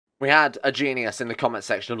We had a genius in the comment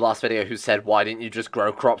section of the last video who said, why didn't you just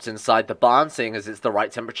grow crops inside the barn, seeing as it's the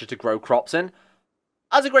right temperature to grow crops in?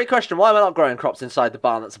 That's a great question. Why am I not growing crops inside the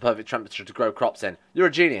barn? That's a perfect temperature to grow crops in. You're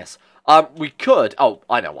a genius. We could... Oh,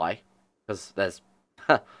 I know why. Because there's...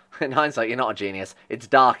 in hindsight, you're not a genius. It's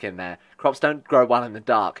dark in there. Crops don't grow well in the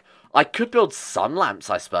dark. I could build sun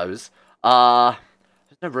lamps, I suppose.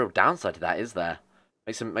 There's no real downside to that, is there?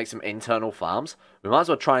 Make some internal farms. We might as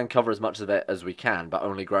well try and cover as much of it as we can, but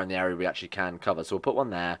only grow in the area we actually can cover. So we'll put one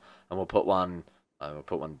there, and we'll put one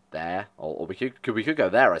there, or we could go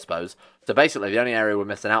there, I suppose. So basically, the only area we're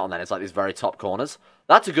missing out on then is like these very top corners.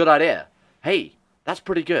 That's a good idea. Hey, that's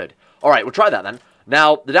pretty good. All right, we'll try that then.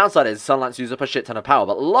 Now, the downside is sunlights use up a shit ton of power,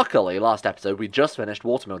 but luckily, last episode, we just finished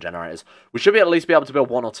watermill generators. We should at least be able to build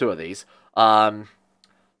 1 or 2 of these.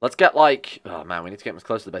 Let's get, like... Oh, man, we need to get them as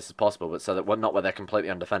close to the base as possible, but so that we're not where they're completely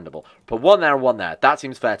undefendable. Put 1 there and 1 there. That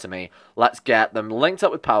seems fair to me. Let's get them linked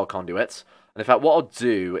up with power conduits. And in fact, what I'll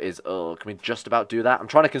do is... Oh, can we just about do that? I'm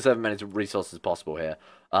trying to conserve as many resources as possible here.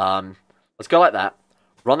 Let's go like that.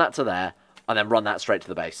 Run that to there. And then run that straight to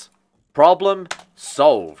the base. Problem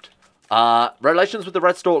solved. Relations with the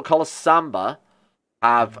red stalk collar samba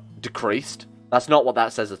have decreased. That's not what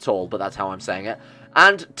that says at all, but that's how I'm saying it.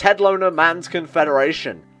 And Ted Loner Man's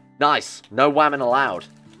Confederation. Nice. No whamming allowed.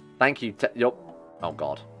 Thank you. Oh,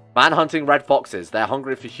 God. Man hunting red foxes. They're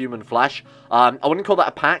hungry for human flesh. I wouldn't call that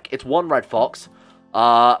a pack. It's 1 red fox.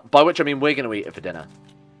 By which I mean we're going to eat it for dinner.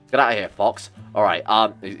 Get out of here, fox. All right.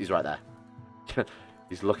 He's right there.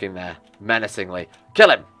 He's looking there menacingly.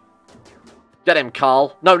 Kill him. Get him,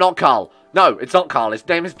 Carl. No, not Carl. No, it's not Carl. His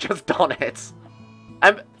name is just Donitz.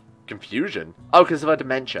 Confusion? Oh, because of her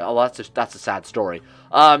dementia. Oh, that's a sad story.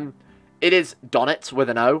 It is Donitz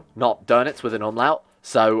with an O, not Donitz with an umlaut.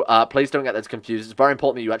 So, please don't get those confused. It's very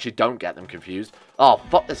important that you actually don't get them confused. Oh,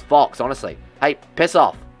 fuck this fox, honestly. Hey, piss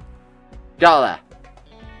off. Get out of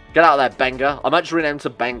there. Get out of there, Benga. I might just rename him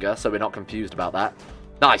to Benga, so we're not confused about that.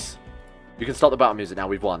 Nice. You can stop the battle music now.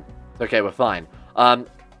 We've won. Okay, we're fine.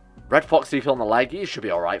 Red fox decal on the leg. You should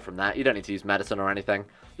be alright from that. You don't need to use medicine or anything.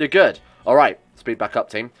 You're good. Alright. Speed back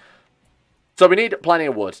up, team. So we need plenty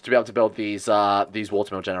of wood to be able to build these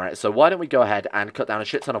watermill generators. So why don't we go ahead and cut down a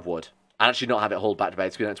shit ton of wood and actually not have it hauled back to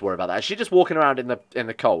base? We don't have to worry about that. Is she just walking around in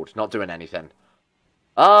the cold, not doing anything?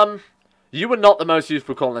 You were not the most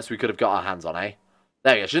useful colonist we could have got our hands on, eh?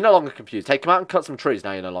 There you go. She's no longer confused. Hey, come out and cut some trees.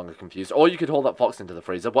 Now you're no longer confused. Or you could haul that fox into the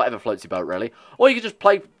freezer. Whatever floats your boat, really. Or you could just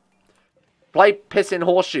play piss in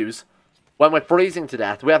horseshoes when we're freezing to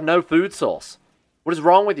death. We have no food source. What is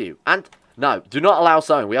wrong with you? And no, do not allow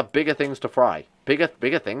sewing. We have bigger things to fry. Bigger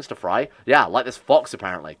things to fry? Yeah, like this fox,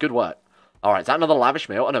 apparently. Good work. Alright, is that another lavish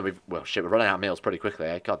meal? Oh, no, well, shit, we're running out of meals pretty quickly,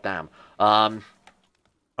 eh? God damn.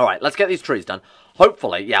 Alright, let's get these trees done.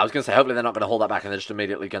 Hopefully, yeah, I was going to say, hopefully they're not going to hold that back and they're just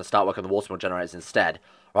immediately going to start working on the watermill generators instead.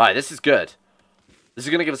 Alright, this is good. This is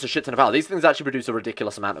going to give us a shit ton of power. These things actually produce a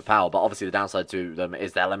ridiculous amount of power, but obviously the downside to them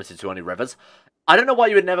is they're limited to only rivers. I don't know why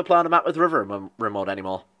you would never play on a map with river in Rimworld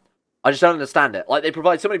anymore. I just don't understand it. Like, they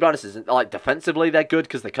provide so many bonuses. And, like, defensively, they're good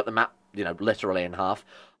because they cut the map, you know, literally in half.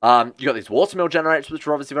 You got these watermill generators, which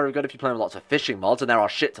are obviously very good if you're playing with lots of fishing mods. And there are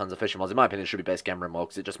shit tons of fishing mods. In my opinion, it should be base game Rimworld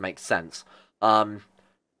because it just makes sense.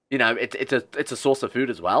 You know, it's a source of food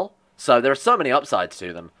as well. So there are so many upsides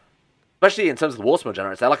to them. Especially in terms of the watermill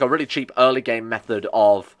generators. They're like a really cheap early game method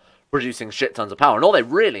of producing shit tons of power. And all they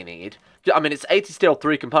really need... I mean, it's 80 steel,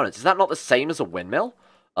 3 components. Is that not the same as a windmill?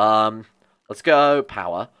 Let's go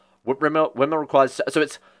power. Windmill requires... So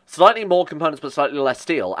it's slightly more components, but slightly less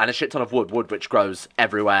steel, and a shit ton of wood. Wood which grows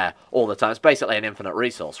everywhere all the time. It's basically an infinite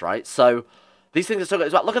resource, right? So these things are so good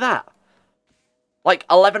as well. Look at that. Like,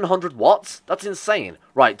 1100 watts? That's insane.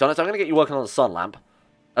 Right, Donitz, I'm going to get you working on the sun lamp.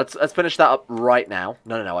 Let's finish that up right now.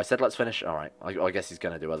 No. I said let's finish... Alright, I guess he's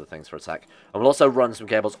going to do other things for a sec. And we'll also run some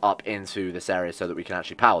cables up into this area so that we can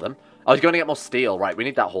actually power them. I was going to get more steel. Right, we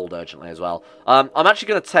need that hauled urgently as well. I'm actually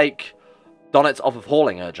going to take Donitz off of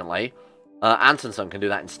hauling urgently. Antonson can do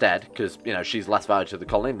that instead, because, you know, she's less valuable to the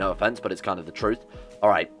colony. No offense, but it's kind of the truth.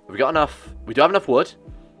 Alright, we got enough... We do have enough wood.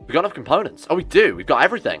 We got enough components. Oh, we do. We've got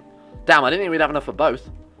everything. Damn, I didn't think we'd have enough for both.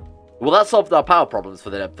 Well, that solved our power problems for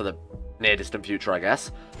the near-distant future, I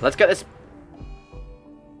guess. Let's get this...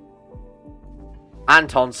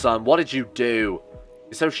 Anton, son, what did you do?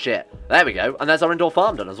 You're so shit. There we go. And there's our indoor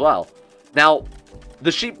farm done as well. Now,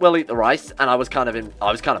 the sheep will eat the rice, and I was kind of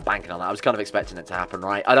banking on that. I was kind of expecting it to happen,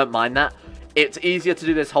 right? I don't mind that. It's easier to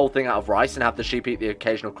do this whole thing out of rice and have the sheep eat the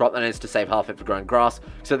occasional crop than it is to save half it for growing grass.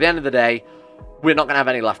 So at the end of the day, we're not going to have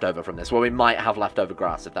any leftover from this. Well, we might have leftover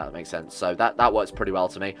grass, if that makes sense. So that works pretty well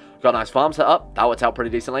to me. Got a nice farm set up. That worked out pretty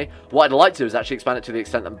decently. What I'd like to do is actually expand it to the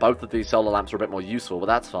extent that both of these solar lamps are a bit more useful, but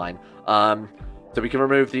that's fine. So we can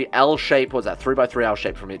remove the L shape, what's that, 3x3 L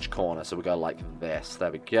shape from each corner. So we go like this.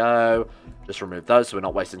 There we go. Just remove those so we're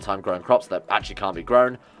not wasting time growing crops that actually can't be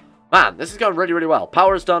grown. Man, this is going really, really well.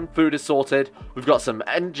 Power is done. Food is sorted. We've got some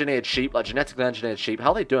engineered sheep, like genetically engineered sheep. How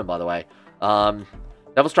are they doing, by the way?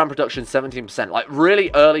 Devil Strand production, 17%. Like,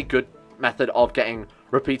 really early good method of getting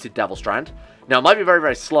repeated Devil Strand. Now, it might be very,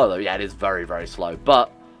 very slow, though. Yeah, it is very, very slow.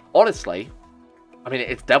 But, honestly, I mean,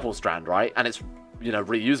 it's Devil Strand, right? And it's, you know,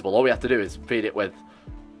 reusable. All we have to do is feed it with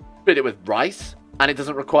rice. And it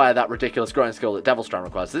doesn't require that ridiculous growing skill that Devil Strand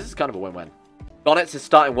requires. So this is kind of a win-win. Donitz is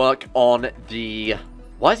starting work on the...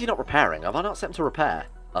 Why is he not repairing? Have I not set him to repair?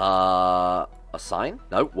 Assign?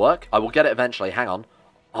 No, work. I will get it eventually. Hang on.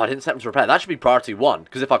 Oh, I didn't set him to repair. That should be priority 1,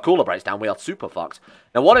 because if our cooler breaks down, we are super fucked.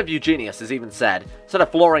 Now, one of you genius has even said, instead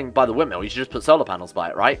of flooring by the windmill, you should just put solar panels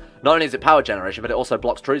by it, right? Not only is it power generation, but it also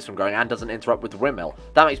blocks trees from growing and doesn't interrupt with the windmill.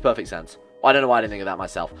 That makes perfect sense. I don't know why I didn't think of that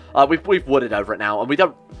myself. We've wooded over it now, and we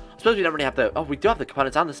don't... I suppose we don't really have the... Oh, we do have the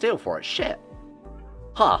components and the steel for it. Shit.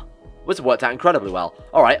 Huh. This has worked out incredibly well.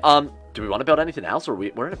 Alright, do we want to build anything else, or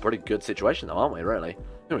we're in a pretty good situation, though, aren't we, really?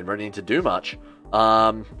 We don't really need to do much.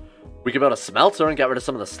 We could build a smelter and get rid of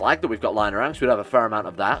some of the slag that we've got lying around, so we'd have a fair amount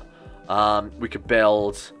of that. We could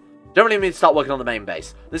build... Don't really need to start working on the main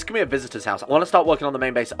base. This can be a visitor's house. I want to start working on the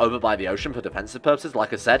main base over by the ocean for defensive purposes,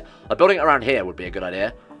 like I said. Building it around here would be a good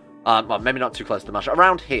idea. Well, maybe not too close to the marsh.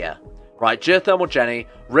 Around here. Right, geothermal Jenny,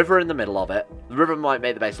 river in the middle of it. The river might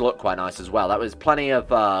make the base look quite nice as well. That was plenty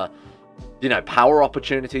of, you know, power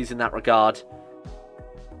opportunities in that regard.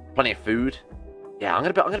 Plenty of food. Yeah, I'm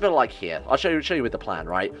gonna build it like here. I'll show you with the plan,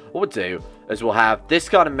 right? What we'll do is we'll have this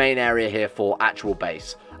kind of main area here for actual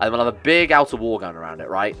base. And then we'll have a big outer wall going around it,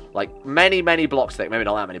 right? Like, many, many blocks thick. Maybe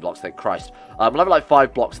not that many blocks thick, Christ. We'll have it like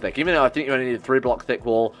 5 blocks thick. Even though I think you only need a 3-block thick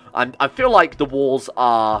wall. I feel like the walls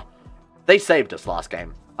are... They saved us last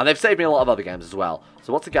game. And they've saved me a lot of other games as well.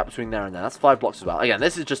 So what's the gap between there and there? That's 5 blocks as well. Again,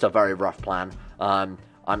 this is just a very rough plan. I'm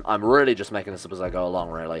really just making this up as I go along,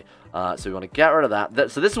 really. So we want to get rid of that.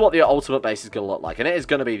 So this is what the ultimate base is going to look like. And it is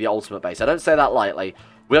going to be the ultimate base. I don't say that lightly.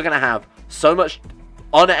 We're going to have so much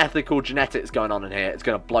unethical genetics going on in here. It's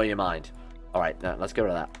going to blow your mind. Alright, no, let's get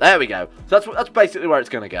rid of that. There we go. So that's basically where it's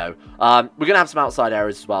going to go. We're going to have some outside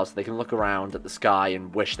areas as well, so they can look around at the sky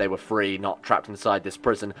and wish they were free, not trapped inside this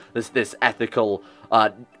prison, this ethical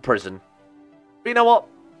prison. But you know what?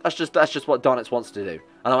 That's just what Donitz wants to do.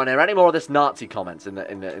 I don't want to hear any more of this Nazi comments in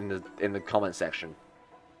the comment section.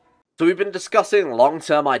 So we've been discussing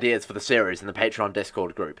long-term ideas for the series in the Patreon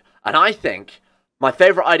Discord group, and I think my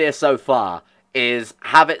favourite idea so far is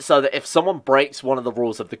have it so that if someone breaks one of the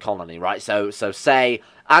rules of the colony, right? So say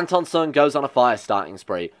Anton's son goes on a fire starting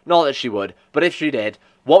spree. Not that she would, but if she did,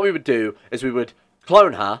 what we would do is we would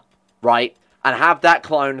clone her, right? And have that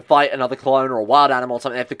clone fight another clone or a wild animal or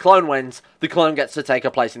something. If the clone wins, the clone gets to take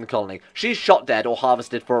her place in the colony. She's shot dead or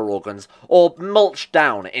harvested for her organs or mulched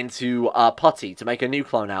down into putty to make a new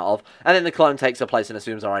clone out of. And then the clone takes her place and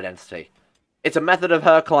assumes her identity. It's a method of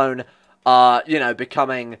her clone... you know,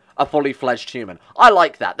 becoming a fully fledged human. I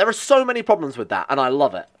like that. There are so many problems with that, and I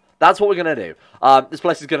love it. That's what we're gonna do. This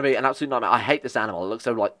place is gonna be an absolute nightmare. I hate this animal.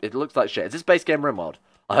 It looks like shit. Is this base game Rimworld?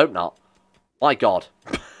 I hope not. My God,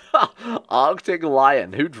 Arctic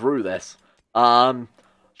lion. Who drew this? Should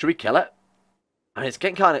we kill it? I mean, it's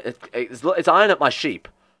getting kind of it's eyeing up my sheep.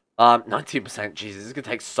 19%. Jesus, this is gonna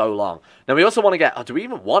take so long. Now we also want to get. Oh, do we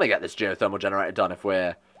even want to get this geothermal generator done if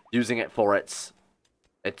we're using it for its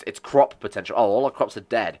crop potential? Oh, all our crops are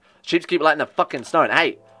dead. Sheep keep letting the fucking snow in.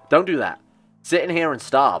 Hey, don't do that. Sit in here and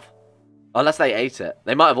starve. Unless they ate it.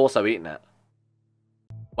 They might have also eaten it.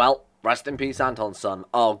 Well, rest in peace, Anton's son.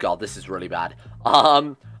 Oh, God, this is really bad.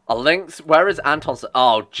 A lynx... Where is Anton's son?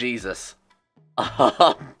 Oh, Jesus.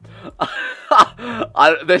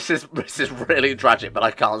 This is really tragic, but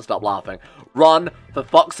I can't stop laughing. Run. For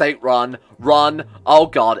fuck's sake, run. Run. Oh,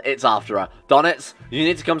 God, it's after her. Donitz, you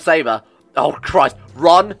need to come save her. Oh, Christ.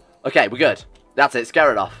 Run. Okay, we're good. That's it.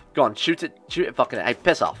 Scare it off. Go on. Shoot it. Shoot it fucking... Hey,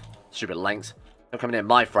 piss off. Stupid lynx. Don't come near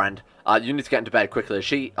my friend. You need to get into bed quickly. Is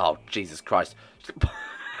she... Oh, Jesus Christ.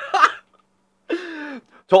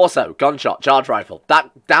 Torso. Gunshot. Charge rifle.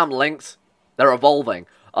 That damn lynx. They're evolving.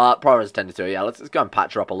 Probably attended to it. Yeah, let's go and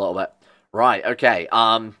patch her up a little bit. Right, okay.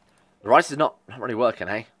 The rice is not really working,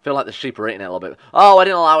 eh? Feel like the sheep are eating it a little bit. Oh, I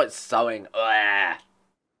didn't allow it sowing. Ugh.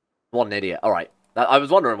 What an idiot. Alright. I was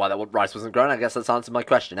wondering why that rice wasn't growing. I guess that's answered my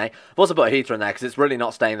question, eh? I've also put a heater in there because it's really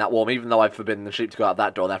not staying that warm. Even though I've forbidden the sheep to go out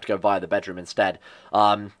that door, they have to go via the bedroom instead.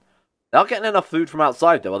 They are getting enough food from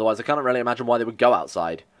outside, though. Otherwise, I can't really imagine why they would go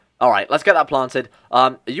outside. Alright, let's get that planted.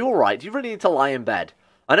 Are you alright? Do you really need to lie in bed?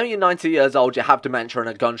 I know you're 90 years old, you have dementia and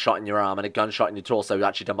a gunshot in your arm and a gunshot in your torso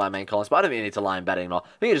actually done by a main colonist, but I don't think you need to lie in bed anymore. I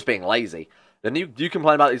think you're just being lazy. Then you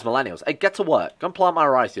complain about these millennials. Hey, get to work. Go and plant my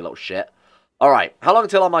rice, you little shit. Alright, how long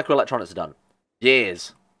until our microelectronics are done?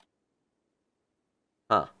 Years.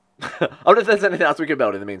 Huh. I wonder if there's anything else we can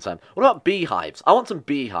build in the meantime. What about beehives? I want some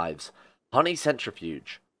beehives. Honey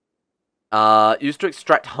centrifuge. Used to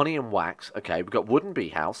extract honey and wax. Okay, we've got wooden bee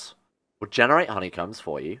house. We'll generate honeycombs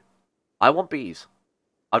for you. I want bees.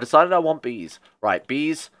 I've decided I want bees. Right,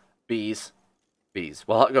 bees, bees, bees.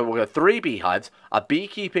 Well, we'll go 3 beehives, a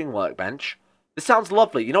beekeeping workbench. This sounds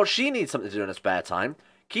lovely. You know what? She needs something to do in her spare time.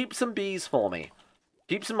 Keep some bees for me.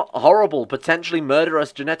 Keep some horrible, potentially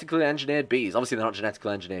murderous, genetically engineered bees. Obviously, they're not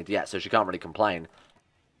genetically engineered yet, so she can't really complain.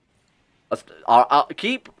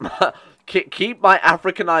 Keep my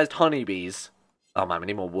Africanized honeybees. Oh man, we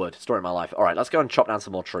need more wood. Story of my life. Alright, let's go and chop down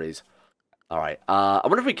some more trees. Alright, I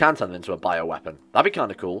wonder if we can turn them into a bioweapon. That'd be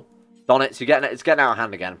kind of cool. Donitz, it's getting out of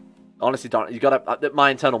hand again. Honestly, Donitz, you gotta... my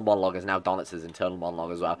internal monologue is now Donitz's internal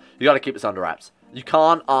monologue as well. You gotta keep this under wraps. You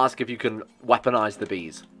can't ask if you can weaponize the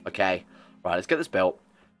bees, okay? Right, let's get this built.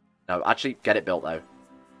 No, actually, get it built, though.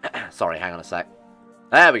 Sorry, hang on a sec.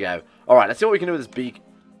 There we go. Alright, let's see what we can do with this bee...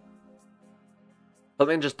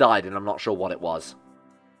 Something just died, and I'm not sure what it was.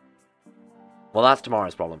 Well, that's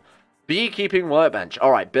tomorrow's problem. Beekeeping workbench.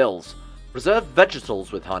 Alright, bills. Preserve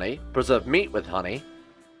vegetables with honey. Preserve meat with honey.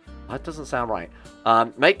 That doesn't sound right.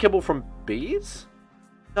 Make kibble from bees?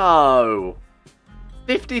 No.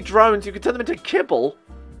 50 drones. You can turn them into kibble.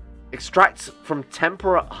 Extract from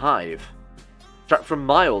temperate hive. Extract from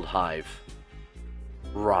mild hive.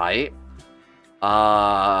 Right.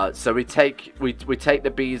 So we take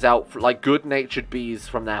the bees out, like good-natured bees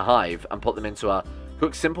from their hive, and put them into a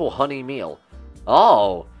cook simple honey meal.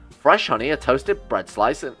 Oh, fresh honey, a toasted bread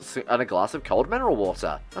slice, and a glass of cold mineral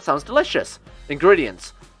water. That sounds delicious.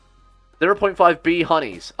 Ingredients: 0.5 bee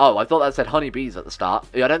honeys. Oh, I thought that said honey bees at the start.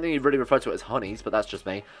 Yeah, I don't think you really refer to it as honeys, but that's just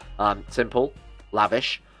me. Simple,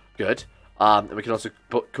 lavish, good. And we can also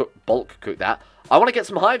bulk cook that. I want to get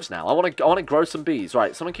some hives now. I want to grow some bees.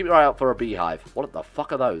 Right, someone keep your eye out for a beehive. What the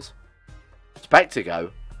fuck are those?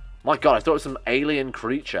 Spectigo? My god, I thought it was some alien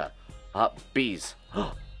creature. Bees.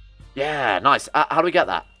 Yeah, nice. How do we get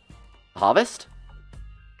that? Harvest?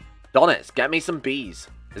 Donitz, get me some bees.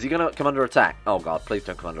 Is he going to come under attack? Oh god, please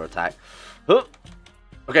don't come under attack.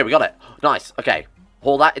 Okay, we got it. Nice. Okay.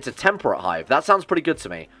 Haul that. It's a temperate hive. That sounds pretty good to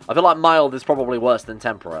me. I feel like mild is probably worse than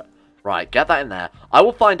temperate. Right, get that in there. I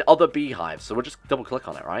will find other beehives, so we'll just double click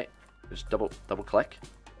on it, right? Just double click.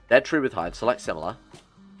 Dead tree with hive. Select similar.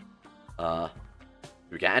 Do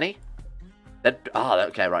we get any?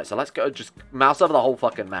 Okay, right. So let's go. Just mouse over the whole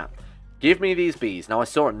fucking map. Give me these bees. Now I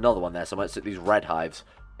saw another one there, so let's hit these red hives.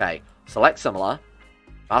 Okay, select similar.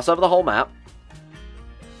 Mouse over the whole map.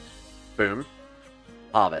 Boom.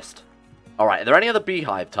 Harvest. Alright, are there any other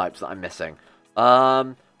beehive types that I'm missing?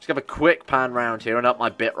 Just give a quick pan round here and up my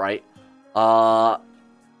bit rate. Not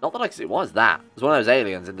that I can see. What is that? There's one of those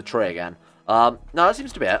aliens in the tree again. No, that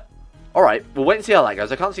seems to be it. Alright, we'll wait and see how that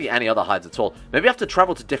goes. I can't see any other hides at all. Maybe I have to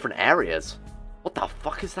travel to different areas. What the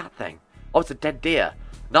fuck is that thing? Oh, it's a dead deer.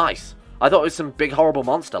 Nice. I thought it was some big horrible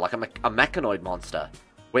monster, like a mechanoid monster.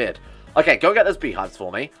 Weird. Okay, go get those beehives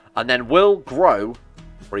for me, and then we'll grow...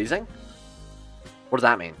 Freezing? What does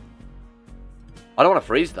that mean? I don't want to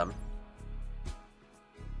freeze them.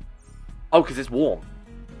 Oh, because it's warm.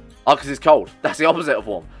 Oh, because it's cold. That's the opposite of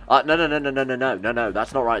warm. No.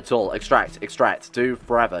 That's not right at all. Extract. Do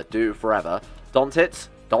forever. Donitz.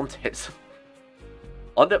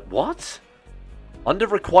 What? Under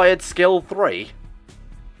required skill 3?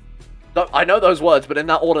 No, I know those words, but in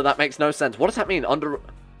that order, that makes no sense. What does that mean? Under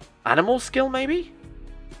animal skill, maybe?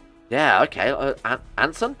 Yeah, okay.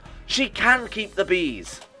 Anson? She can keep the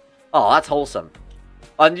bees. Oh, that's wholesome.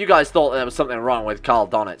 And you guys thought there was something wrong with Carl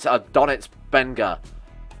Donitz. Donitz Benga.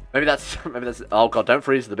 Maybe that's... Oh, God, don't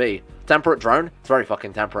freeze the bee. Temperate drone? It's very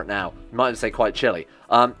fucking temperate now. You might even say quite chilly.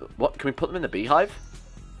 What? Can we put them in the beehive?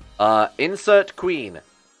 Insert queen.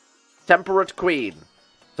 Temperate queen.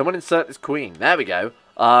 Someone insert this queen. There we go.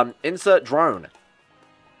 Insert drone.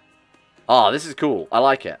 Oh, this is cool. I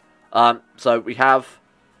like it. So we have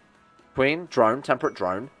queen, drone, temperate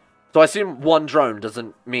drone. So I assume one drone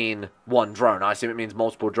doesn't mean one drone. I assume it means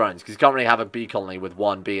multiple drones, because you can't really have a bee colony with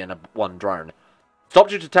one bee and one drone. Stop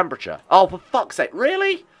due to temperature. Oh, for fuck's sake.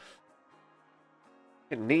 Really?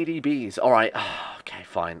 Needy bees. Alright. Okay,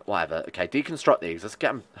 fine. Whatever. Okay, deconstruct these. Let's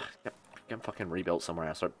get them fucking rebuilt somewhere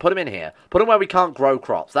else. So put them in here. Put them where we can't grow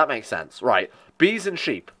crops. That makes sense. Right. Bees and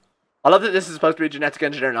sheep. I love that this is supposed to be genetic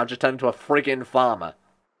engineering. I've just turned into a friggin' farmer.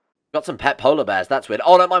 Got some pet polar bears. That's weird.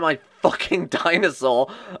 Oh, don't mind my fucking dinosaur.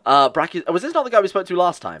 Was this not the guy we spoke to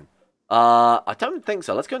last time? I don't think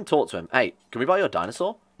so. Let's go and talk to him. Hey, can we buy your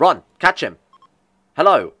dinosaur? Run. Catch him.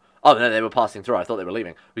 Hello. Oh, no, they were passing through. I thought they were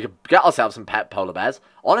leaving. We could get ourselves some pet polar bears.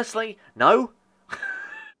 Honestly, no.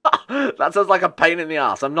 That sounds like a pain in the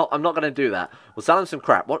ass. I'm not going to do that. We'll sell him some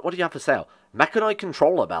crap. What do you have for sale? Mechanoid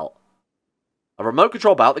controller belt. A remote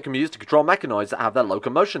control belt that can be used to control mechanoids that have their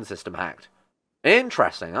locomotion system hacked.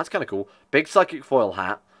 Interesting. That's kind of cool. Big psychic foil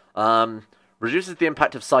hat. Reduces the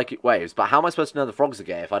impact of psychic waves. But how am I supposed to know the frogs are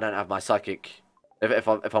gay if I don't have my psychic... If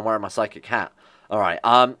I'm wearing my psychic hat? Alright,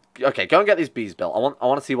 okay, go and get these bees built. I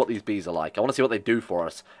want to see what these bees are like. I want to see what they do for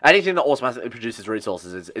us. Anything that automatically produces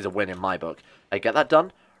resources is a win in my book. Hey, get that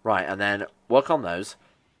done? Right, and then work on those.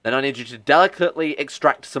 Then I need you to delicately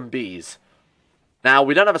extract some bees. Now,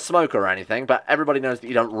 we don't have a smoker or anything, but everybody knows that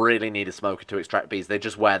you don't really need a smoker to extract bees. They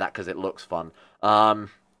just wear that because it looks fun.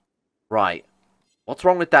 Right. What's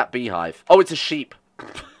wrong with that beehive? Oh, it's a sheep.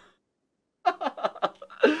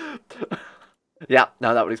 Yeah,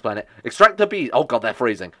 no, that would explain it. Extract the bees. Oh, God, they're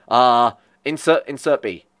freezing. Insert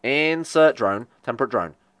bee. Insert drone. Temperate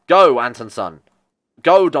drone. Go, Antonson.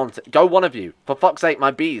 Go, Donitz. Go, one of you. For fuck's sake, my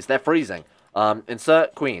bees. They're freezing.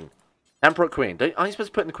 Insert queen. Temperate queen. Are you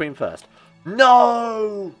supposed to put in the queen first?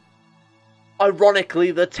 No! Ironically,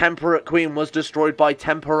 the temperate queen was destroyed by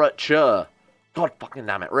temperature. God fucking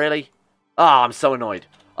damn it. Really? Ah, I'm so annoyed.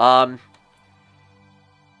 Oh.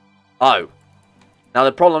 Now,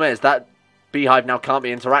 the problem is that beehive now can't be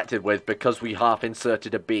interacted with because we half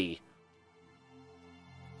inserted a bee.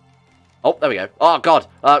 Oh, there we go. Oh, God.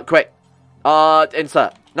 Quick.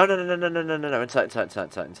 Insert. No. Insert.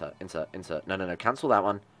 No. Cancel that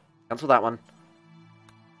one. Cancel that one.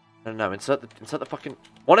 No. Insert the fucking...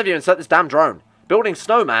 One of you insert this damn drone. Building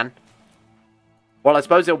snowman. Well, I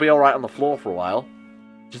suppose it'll be alright on the floor for a while.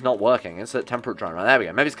 Just not working. Insert temperate drone. Right, there we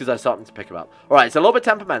go. Maybe it's because I started to pick him up. Alright, it's a little bit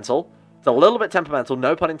temperamental. It's a little bit temperamental,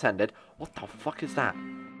 no pun intended. What the fuck is that?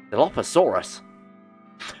 Dilophosaurus.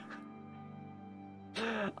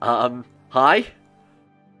 Hi?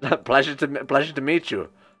 pleasure to meet you,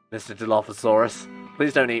 Mr. Dilophosaurus.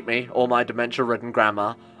 Please don't eat me, or my dementia-ridden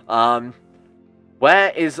grandma.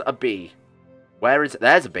 Where is a bee? Where is it?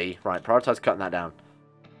 There's a bee. Right, prioritize cutting that down.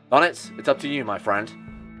 Donitz, it's up to you, my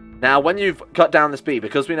friend. Now, when you've cut down this bee,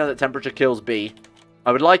 because we know that temperature kills bee,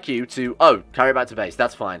 I would like you to... Oh, carry it back to base.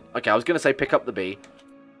 That's fine. Okay, I was going to say pick up the bee.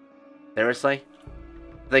 Seriously?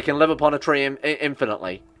 They can live upon a tree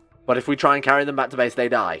infinitely. But if we try and carry them back to base, they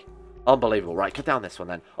die. Unbelievable. Right, cut down this one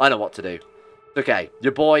then. I know what to do. Okay,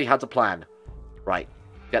 your boy has a plan. Right,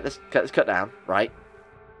 get this cut down. Right.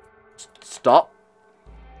 Stop.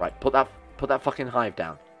 Right, put that fucking hive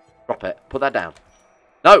down. Drop it. Put that down.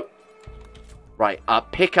 No! Right,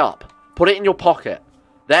 pick up. Put it in your pocket.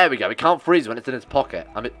 There we go. It can't freeze when it's in its pocket.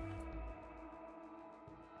 I mean...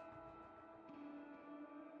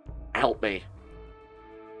 Help me.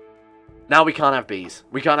 Now we can't have bees.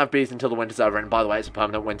 We can't have bees until the winter's over. And by the way, it's a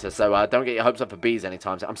permanent winter. So don't get your hopes up for bees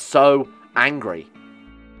anytime soon. I'm so angry.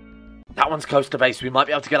 That one's close to base. We might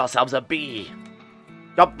be able to get ourselves a bee.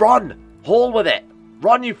 Now run! Haul with it!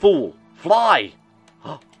 Run, you fool! Fly!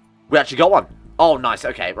 We actually got one. Oh, nice.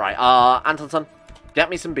 Okay, right. Antonson, get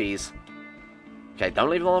me some bees. Okay, don't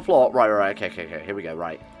leave them on the floor. Right. Okay. Here we go.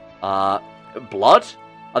 Right. Blood?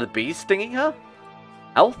 Are the bees stinging her?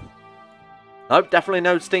 Health? Nope, definitely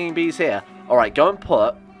no stinging bees here. Alright, go and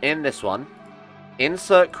put in this one.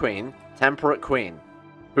 Insert queen. Temperate queen.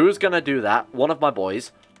 Who's going to do that? One of my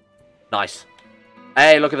boys. Nice.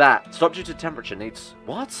 Hey, look at that. Stop due to temperature needs...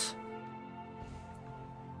 What?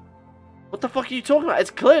 What the fuck are you talking about?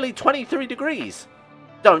 It's clearly 23 degrees.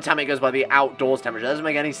 Don't tell me it goes by the outdoors temperature. That doesn't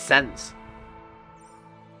make any sense.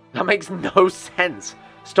 That makes no sense.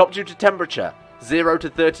 Stop due to temperature. 0 to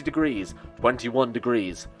 30 degrees. 21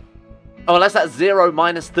 degrees. Oh, unless that's 0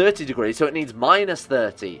 minus 30 degrees, so it needs minus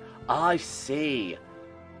 30. I see.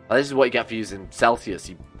 Well, this is what you get for using Celsius,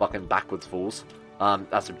 you fucking backwards fools.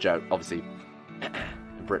 That's a joke, obviously.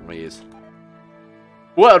 In Britain we use.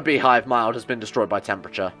 World beehive mild has been destroyed by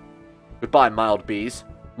temperature. Goodbye, mild bees.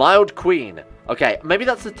 Mild queen. Okay, maybe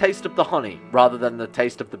that's the taste of the honey, rather than the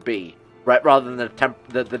taste of the bee. Right, rather than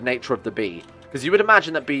the nature of the bee. Because you would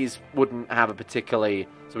imagine that bees wouldn't have a particularly...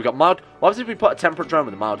 So we got mild... What happens if we put a temperate drone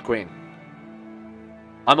with a mild queen?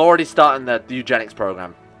 I'm already starting the eugenics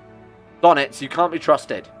program. Donitz, you can't be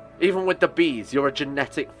trusted. Even with the bees, you're a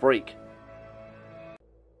genetic freak.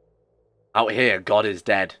 Out here, God is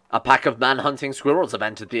dead. A pack of man-hunting squirrels have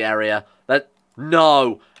entered the area.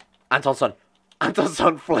 No! Antonson,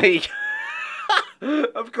 flee!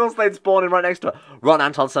 Of course they'd spawn in right next to her. Run,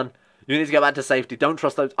 Antonson. You need to get back to safety. Don't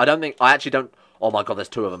trust those. I actually don't. Oh my god, there's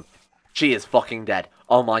two of them. She is fucking dead.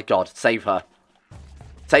 Oh my god, save her.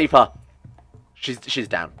 Save her. She's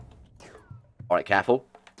down. Alright, careful.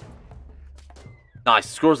 Nice,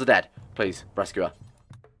 squirrels are dead. Please, rescue her.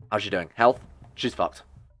 How's she doing? Health? She's fucked.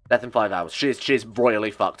 Death in 5 hours. She's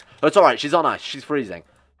royally fucked. Oh, it's alright, she's on ice. She's freezing.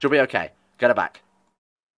 She'll be okay. Get her back.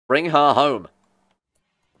 Bring her home.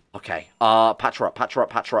 Okay, patch her up, patch her up,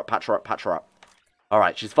 patch her up, patch her up, patch her up.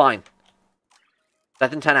 Alright, she's fine.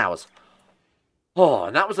 Death in 10 hours. Oh,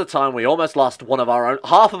 and that was the time we almost lost one of our own,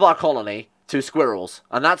 half of our colony to squirrels.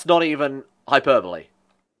 And that's not even hyperbole.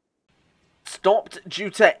 Stopped due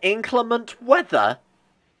to inclement weather?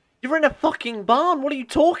 You're in a fucking barn, what are you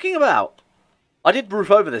talking about? I did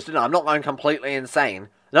roof over this, didn't I? I'm not going completely insane.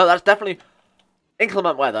 No, that's definitely...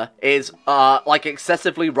 Inclement weather is, like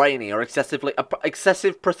excessively rainy or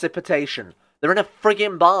excessive precipitation. They're in a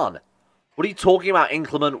friggin' barn. What are you talking about,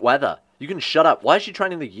 inclement weather? You can shut up. Why is she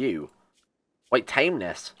training the U? Wait,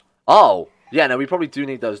 tameness. Oh, yeah, no, we probably do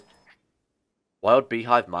need those. Wild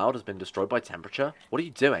beehive mild has been destroyed by temperature? What are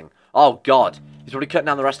you doing? Oh, God. He's probably cutting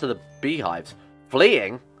down the rest of the beehives.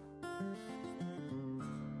 Fleeing?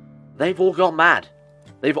 They've all gone mad.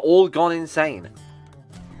 They've all gone insane.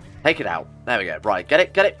 Take it out. There we go. Right, get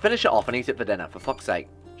it, finish it off and eat it for dinner, for fuck's sake.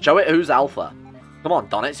 Show it who's alpha. Come on,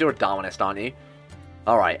 Donitz, you're a Darwinist, aren't you?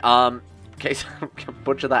 Alright, okay, so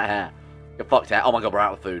butcher that hair. Get fucked hair. Oh my god, we're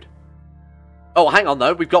out of food. Oh, hang on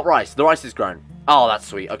though, we've got rice. The rice is grown. Oh, that's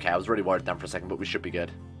sweet. Okay, I was really worried then for a second, but we should be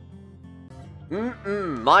good.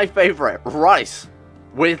 My favourite, rice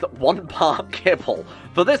with 1 part kibble.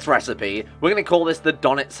 For this recipe, we're going to call this the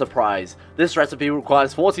Donitz surprise. This recipe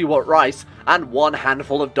requires 40-watt rice and 1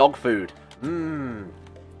 handful of dog food.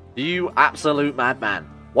 You absolute madman.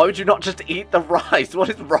 Why would you not just eat the rice? What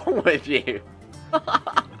is wrong with you?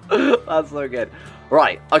 That's so good.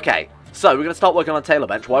 Right, okay. So, we're going to start working on Tailor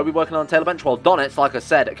Bench. Why are we working on Tailor Bench? Well, Donitz, like I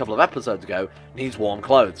said a couple of episodes ago, needs warm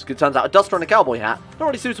clothes. It turns out a duster and a cowboy hat, not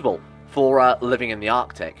really suitable for living in the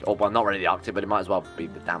Arctic. Or, well, not really the Arctic, but it might as well be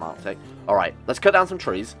the damn Arctic. Alright, let's cut down some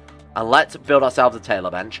trees, and let's build ourselves a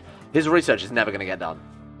Tailor Bench. His research is never going to get done.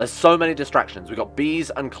 There's so many distractions. We've got bees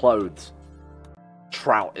and clothes.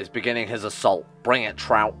 Trout is beginning his assault. Bring it,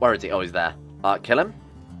 Trout. Where is he? Oh, he's there. Kill him?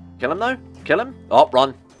 Kill him, though? Kill him? Oh,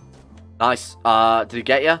 run. Nice. Did he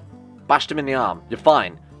get you? Bashed him in the arm. You're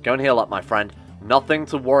fine. Go and heal up, my friend. Nothing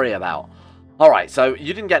to worry about. Alright, so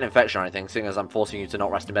you didn't get an infection or anything, seeing as I'm forcing you to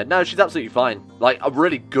not rest in bed. No, she's absolutely fine. Like, a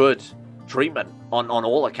really good treatment on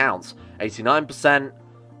all accounts. 89%,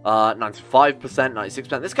 95%,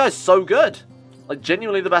 96%. This guy's so good. Like,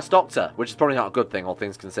 genuinely the best doctor, which is probably not a good thing, all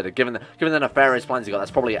things considered. Given the nefarious plans he got,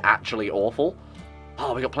 that's probably actually awful.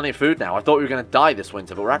 Oh, we got plenty of food now. I thought we were going to die this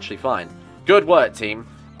winter, but we're actually fine. Good work, team.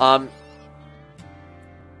 Something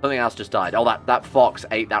else just died. Oh, that fox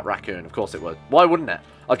ate that raccoon. Of course it would. Why wouldn't it?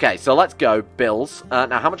 Okay, so let's go. Bills.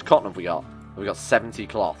 Now, how much cotton have we got? We got 70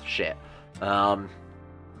 cloth. Shit.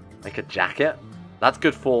 Make a jacket. That's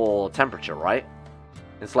good for temperature, right?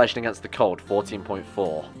 Insulation against the cold,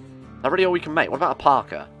 14.4. Is that really all we can make? What about a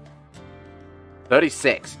parka?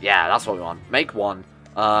 36. Yeah, that's what we want. Make one.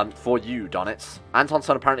 For you, Donitz. Anton's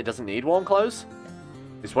son apparently doesn't need warm clothes.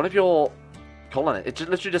 Is one of your colonists? It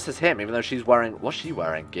literally just says him, even though she's wearing... What's she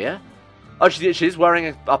wearing? Gear? Oh, she's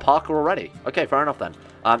wearing a parka already. Okay, fair enough then.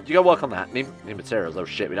 You go work on that. Need materials. Oh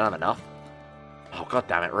shit, we don't have enough. Oh, god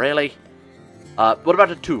damn it, really? What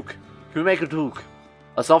about a toque? Can we make a toque?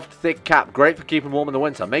 A soft, thick cap, great for keeping warm in the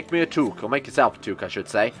winter. Make me a toque, or make yourself a toque, I should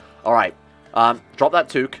say. Alright, drop that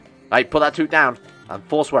toque. Hey, put that toque down, and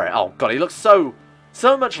force wear it. Oh god, he looks so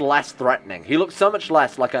much less threatening. He looks so much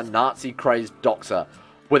less like a Nazi-crazed doctor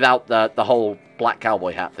without the whole black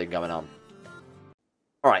cowboy hat thing going on.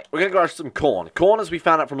 Alright, we're going to grow some corn. Corn, as we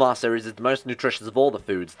found out from last series, is the most nutritious of all the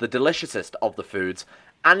foods, the deliciousest of the foods,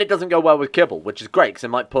 and it doesn't go well with kibble, which is great, because it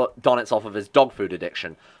might put Donitz off of his dog food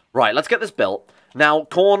addiction. Right, let's get this built. Now,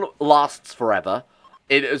 corn lasts forever.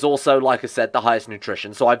 It is also, like I said, the highest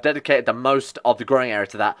nutrition, so I've dedicated the most of the growing area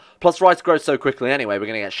to that. Plus, rice grows so quickly anyway, we're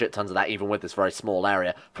going to get shit tons of that even with this very small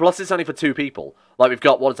area. Plus, it's only for 2 people. Like, we've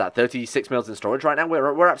got, what is that, 36 meals in storage right now?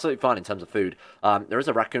 We're absolutely fine in terms of food. There is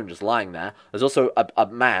a raccoon just lying there. There's also a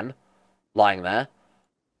man lying there.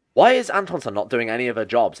 Why is Antonson not doing any of her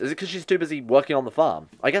jobs? Is it because she's too busy working on the farm?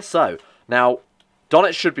 I guess so. Now,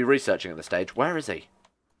 Donitz should be researching at this stage. Where is he?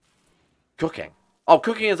 Cooking. Oh,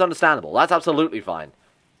 cooking is understandable. That's absolutely fine.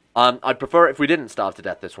 I'd prefer it if we didn't starve to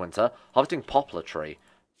death this winter. Harvesting poplar tree.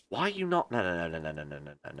 Why are you not... No.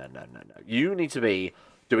 You need to be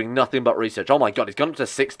doing nothing but research. Oh my god, he's gone up to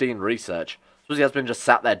 16 research. Suppose he has been just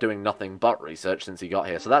sat there doing nothing but research since he got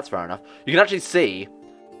here, so that's fair enough. You can actually see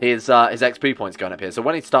his XP points going up here. So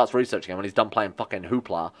when he starts researching and when he's done playing fucking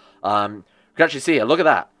Hoopla, you can actually see here, look at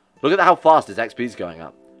that. Look at how fast his XP is going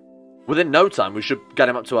up. Within no time, we should get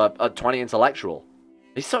him up to a 20 intellectual.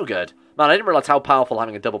 He's so good. Man, I didn't realize how powerful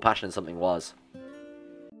having a double passion in something was.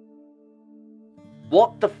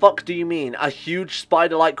 What the fuck do you mean? A huge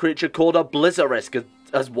spider-like creature called a Blizzarisk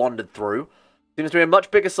has wandered through. Seems to be a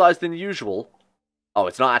much bigger size than usual. Oh,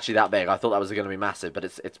 it's not actually that big. I thought that was going to be massive, but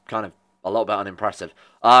it's kind of a little bit unimpressive.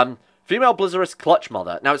 Female Blizzarisk clutch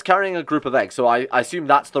mother. Now, it's carrying a group of eggs, so I assume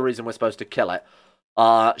that's the reason we're supposed to kill it.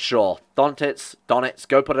 Sure. Donitz,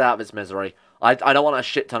 go put it out of its misery. I don't want a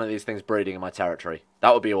shit ton of these things breeding in my territory.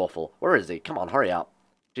 That would be awful. Where is he? Come on, hurry up.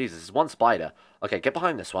 Jesus, it's one spider. Okay, get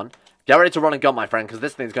behind this one. Get ready to run and gun, my friend, because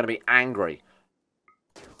this thing's going to be angry.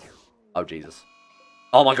 Oh, Jesus.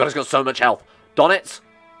 Oh, my God, it's got so much health. Donitz,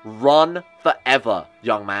 run forever,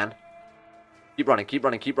 young man. Keep running, keep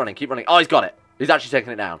running, keep running, keep running. Oh, he's got it. He's actually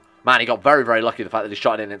taking it down. Man, he got very, very lucky the fact that he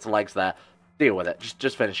shot it in its legs there. Deal with it.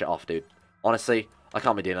 Just finish it off, dude. Honestly, I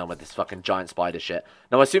can't be dealing with this fucking giant spider shit.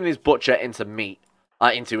 Now, I assume these butcher into meat,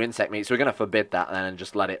 into insect meat, so we're going to forbid that then and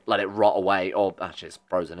just let it rot away. Or, actually, it's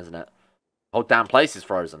frozen, isn't it? The whole damn place is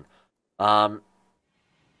frozen. Oh,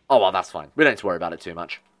 well, that's fine. We don't need to worry about it too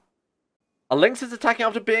much. A lynx is attacking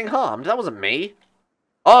after being harmed? That wasn't me.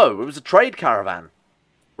 Oh, it was a trade caravan.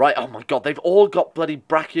 Right, oh my God, they've all got bloody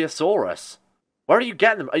Brachiosaurus. Where are you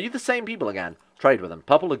getting them? Are you the same people again? Trade with them.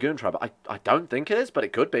 Purple Lagoon Tribe. I don't think it is, but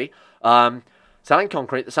it could be. Selling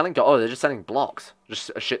concrete, selling... Oh, they're just selling blocks.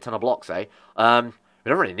 Just a shit ton of blocks, eh? We don't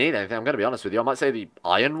really need anything, I'm going to be honest with you. I might say the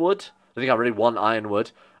ironwood. I think I really want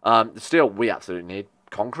ironwood. The steel, we absolutely need.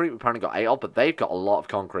 Concrete, we've apparently got 8 of, but they've got a lot of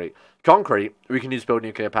concrete. Concrete, we can use to build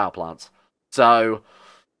nuclear power plants. So,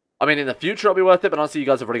 I mean, in the future it'll be worth it, but honestly, you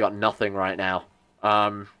guys have already got nothing right now.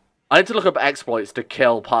 I need to look up exploits to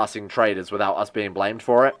kill passing traders without us being blamed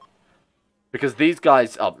for it. Because these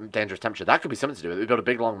guys... Oh, dangerous temperature. That could be something to do with it. We build a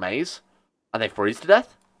big, long maze, and they freeze to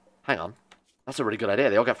death? Hang on. That's a really good idea.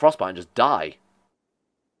 They all get frostbite and just die.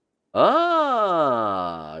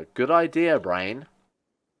 Ah, good idea, brain.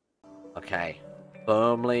 Okay.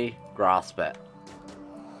 Firmly grasp it.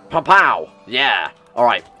 Pow! Yeah!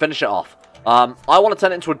 Alright, finish it off. I want to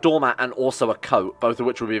turn it into a doormat and also a coat, both of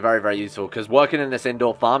which would be very, very useful, because working in this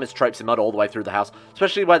indoor farm is traipsing mud all the way through the house,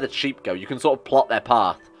 especially where the sheep go. You can sort of plot their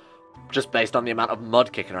path, just based on the amount of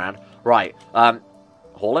mud kicking around. Right,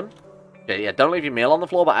 haul him? Yeah, don't leave your meal on the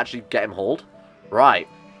floor, but actually get him hauled. Right.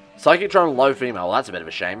 Psychic drone low female, well, that's a bit of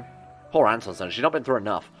a shame. Poor Anton's she's not been through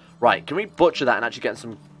enough. Right, can we butcher that and actually get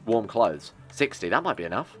some warm clothes? 60, that might be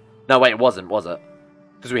enough. No, wait, it wasn't, was it?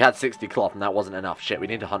 Because we had 60 cloth and that wasn't enough. Shit, we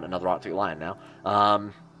need to hunt another Arctic lion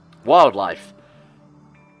now. Wildlife.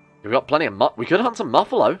 We've got plenty of we could hunt some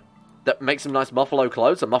muffalo. That makes some nice muffalo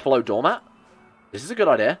clothes. A muffalo doormat. This is a good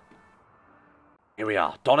idea. Here we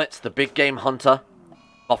are. Donitz, the big game hunter.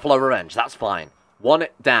 Buffalo revenge. That's fine. One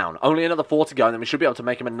down. Only another 4 to go, and then we should be able to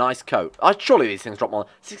make him a nice coat. Surely these things drop more.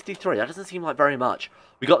 63. That doesn't seem like very much.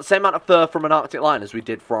 We got the same amount of fur from an Arctic lion as we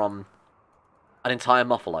did from an entire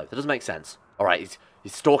muffalo. That doesn't make sense. Alright,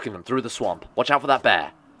 he's stalking them through the swamp. Watch out for that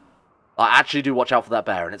bear. I actually do watch out for that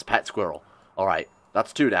bear and its pet squirrel. Alright,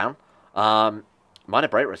 that's 2 down. Minor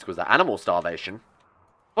break risk was that. Animal starvation.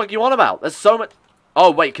 What are you on about? There's so much...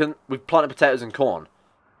 Oh, wait, we've planted potatoes and corn.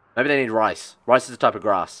 Maybe they need rice. Rice is a type of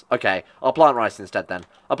grass. Okay, I'll plant rice instead then.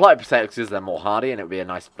 I'll plant potatoes because they're more hardy and it would be a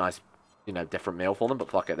nice, you know, different meal for them.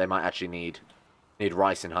 But fuck it, they might actually need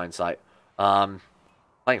rice in hindsight.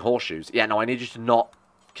 Playing horseshoes. Yeah, no, I need you to not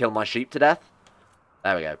kill my sheep to death.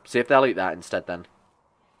 There we go. See if they'll eat that instead then.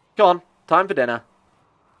 Come on, time for dinner.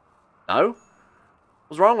 No?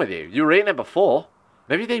 What's wrong with you? You were eating it before.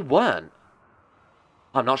 Maybe they weren't.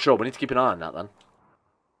 I'm not sure. We need to keep an eye on that then.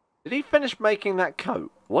 Did he finish making that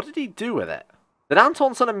coat? What did he do with it? Did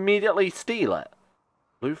Antonson immediately steal it?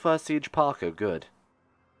 Blue Fur Siege Parker, good.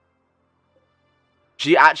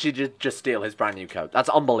 She actually did just steal his brand new coat. That's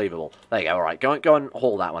unbelievable. There you go, alright. Go and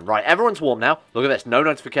haul that one. Right, everyone's warm now. Look at this, no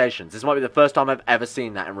notifications. This might be the first time I've ever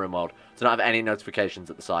seen that in Rimworld. To not have any notifications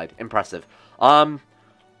at the side. Impressive. Now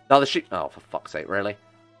the sheep... Oh, for fuck's sake, really?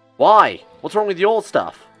 Why? What's wrong with your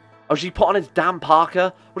stuff? Oh, she put on his damn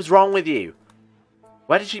parka? What is wrong with you?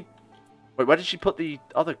 Where did she... Wait, where did she put the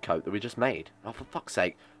other coat that we just made? Oh, for fuck's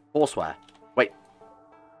sake. Horseware. Wait.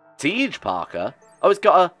 Siege parka? Oh, it's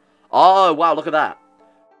got a... Oh, wow, look at that.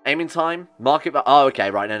 Aiming time? Market... Oh, okay,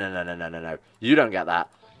 right. No. You don't get that.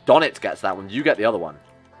 Donitz gets that one. You get the other one.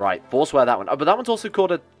 Right, Forcewear that one. Oh, but that one's also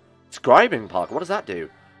called a scribing parka. What does that do?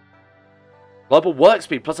 Global work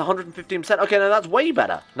speed plus 115%. Okay, no, that's way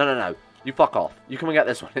better. No. You fuck off. You come and get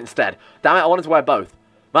this one instead. Damn it, I wanted to wear both.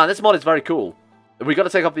 Man, this mod is very cool. We got to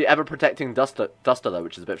take off the ever-protecting duster though,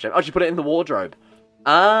 which is a bit of a shame. Oh, she put it in the wardrobe.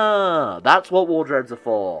 Ah, that's what wardrobes are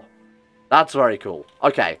for. That's very cool.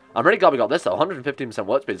 Okay, I'm really glad we got this though. 115%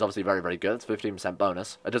 work speed is obviously very, very good. It's 15%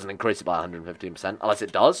 bonus. It doesn't increase it by 115%, unless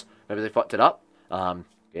it does. Maybe they fucked it up.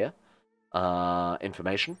 Yeah.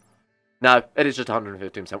 Information. No, it is just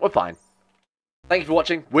 115%. We're fine. Thank you for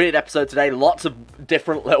watching. Weird episode today. Lots of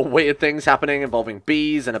different little weird things happening involving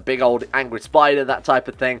bees and a big old angry spider, that type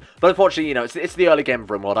of thing. But unfortunately, you know, it's the early game of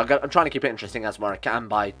Rimworld. I'm trying to keep it interesting as where I can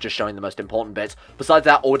by just showing the most important bits. Besides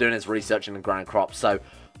that, all we're doing is researching and growing crops. So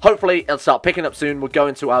hopefully it'll start picking up soon. We'll go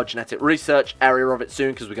into our genetic research area of it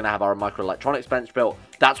soon because we're going to have our microelectronics bench built.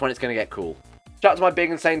 That's when it's going to get cool. Shout out to my big,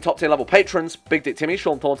 insane, top-tier level patrons. Big Dick Timmy,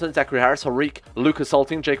 Sean Thornton, Zachary Harris, Harik, Lucas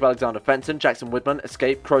Salting, Jacob Alexander Fenton, Jackson Widman,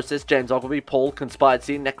 Escape, Crosis, James Ogilvy, Paul, Conspired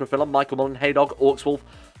Scene, Necrophila, Michael Mullen, Haydog, Orcswolf,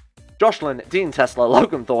 Joshlin, Dean Tesla,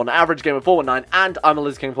 Logan Thorne, Average Gamer 419, and I'm a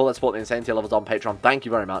Liz King for that support the insane tier levels on Patreon. Thank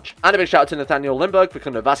you very much. And a big shout out to Nathaniel Lindbergh,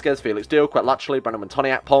 Facundo Vasquez, Felix Deal, Quet Latchley, Brandon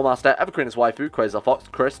Montoniac, Polemaster, Evergreen's Waifu, Quasar Fox,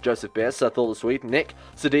 Chris, Joseph Beers, Sir Thor the Swede, Nick,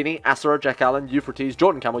 Sedini, Asura, Jack Allen, Euphrates,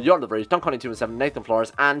 Jordan Campbell, Yon the Breeze, Don Connie 217, Nathan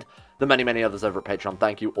Flores, and the many, many others over at Patreon.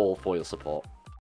 Thank you all for your support.